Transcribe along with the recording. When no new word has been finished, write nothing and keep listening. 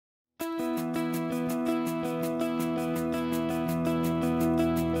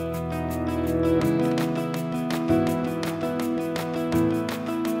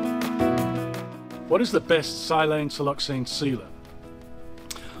What is the best Silane Siloxane sealer?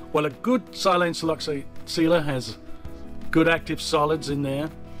 Well, a good Silane Siloxane sealer has good active solids in there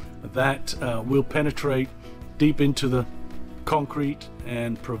that will penetrate deep into the concrete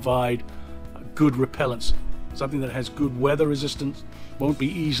and provide good repellence. Something that has good weather resistance, won't be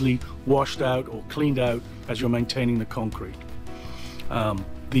easily washed out or cleaned out as you're maintaining the concrete.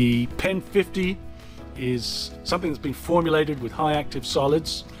 The Pen50 is something that's been formulated with high active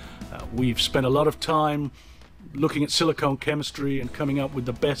solids. We've spent a lot of time looking at silicone chemistry and coming up with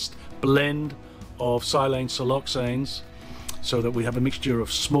the best blend of Silane Siloxanes, so that we have a mixture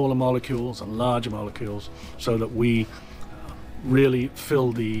of smaller molecules and larger molecules, so that we really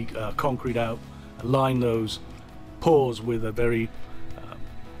fill the concrete out and line those pores with a very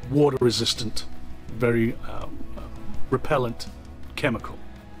water resistant, very repellent chemical.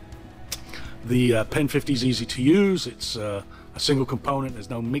 The Pen50 is easy to use. It's a single component, there's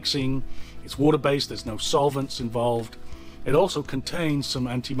no mixing, it's water-based, there's no solvents involved. It also contains some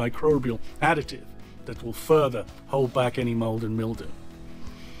antimicrobial additive that will further hold back any mold and mildew.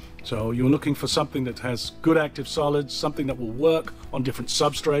 So you're looking for something that has good active solids, something that will work on different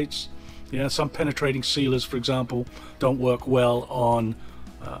substrates. Yeah, some penetrating sealers, for example, don't work well on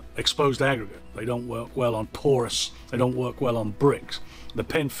exposed aggregate. They don't work well on porous, they don't work well on bricks. The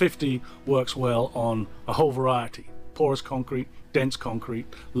Pen50 works well on a whole variety: porous concrete, dense concrete,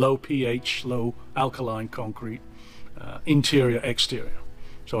 low pH, low alkaline concrete, interior, exterior.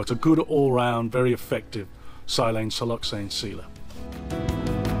 So it's a good all-round, very effective Silane Siloxane sealer.